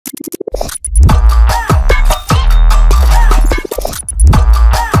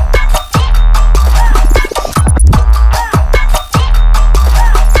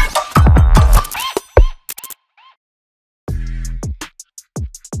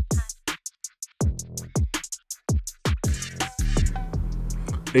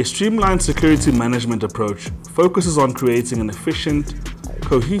A streamlined security management approach focuses on creating an efficient,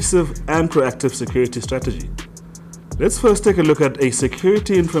 cohesive, and proactive security strategy. Let's first take a look at a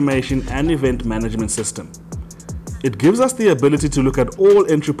security information and event management system. It gives us the ability to look at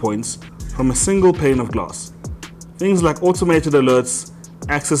all entry points from a single pane of glass. Things like automated alerts,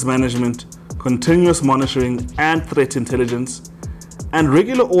 access management, continuous monitoring and threat intelligence, and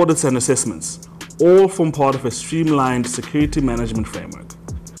regular audits and assessments, all form part of a streamlined security management framework.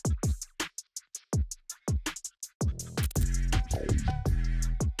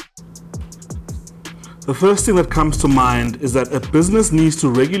 The first thing that comes to mind is that a business needs to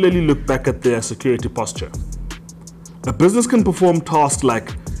regularly look back at their security posture. A business can perform tasks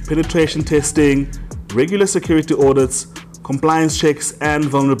like penetration testing, regular security audits, compliance checks, and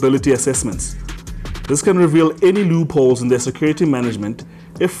vulnerability assessments. This can reveal any loopholes in their security management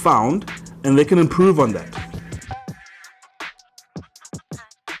if found, and they can improve on that.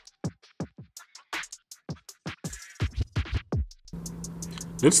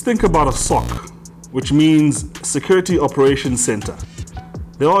 Let's think about a SOC, which means Security Operations Center.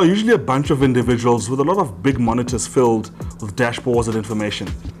 There are usually a bunch of individuals with a lot of big monitors filled with dashboards and information.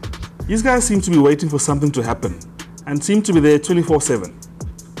 These guys seem to be waiting for something to happen and seem to be there 24/7.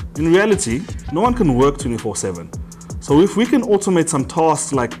 In reality, no one can work 24/7. So if we can automate some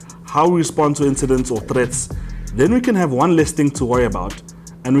tasks like how we respond to incidents or threats, then we can have one less thing to worry about,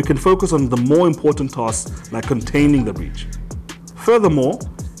 and we can focus on the more important tasks like containing the breach. Furthermore,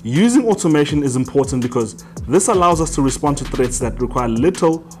 using automation is important because this allows us to respond to threats that require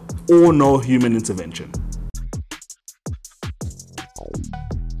little or no human intervention.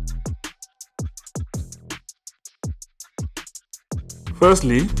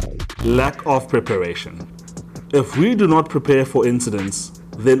 Firstly, lack of preparation. If we do not prepare for incidents,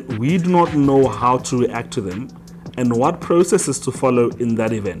 then we do not know how to react to them and what processes to follow in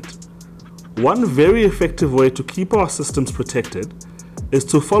that event. One very effective way to keep our systems protected is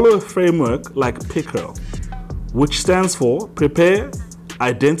to follow a framework like PICO, which stands for Prepare,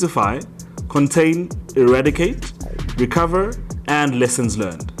 Identify, Contain, Eradicate, Recover, and Lessons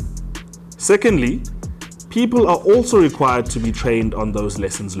Learned. Secondly, people are also required to be trained on those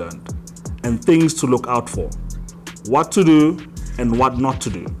lessons learned and things to look out for, what to do and what not to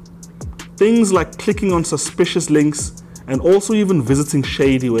do. Things like clicking on suspicious links and also even visiting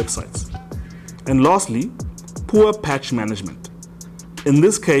shady websites. And lastly, poor patch management. In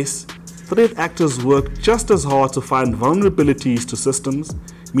this case, threat actors work just as hard to find vulnerabilities to systems,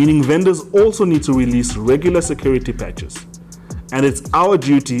 meaning vendors also need to release regular security patches. And it's our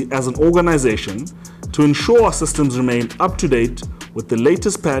duty as an organization to ensure our systems remain up to date with the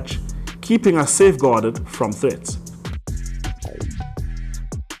latest patch, keeping us safeguarded from threats.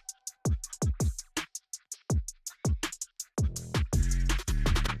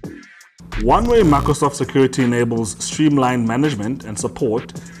 One way Microsoft Security enables streamlined management and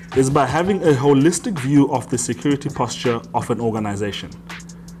support is by having a holistic view of the security posture of an organization,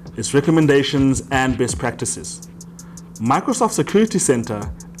 its recommendations and best practices. Microsoft Security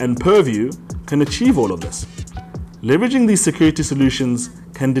Center and Purview can achieve all of this. Leveraging these security solutions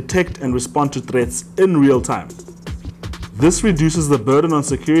can detect and respond to threats in real time. This reduces the burden on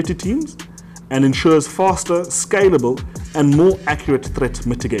security teams and ensures faster, scalable, and more accurate threat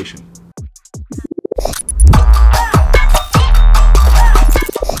mitigation.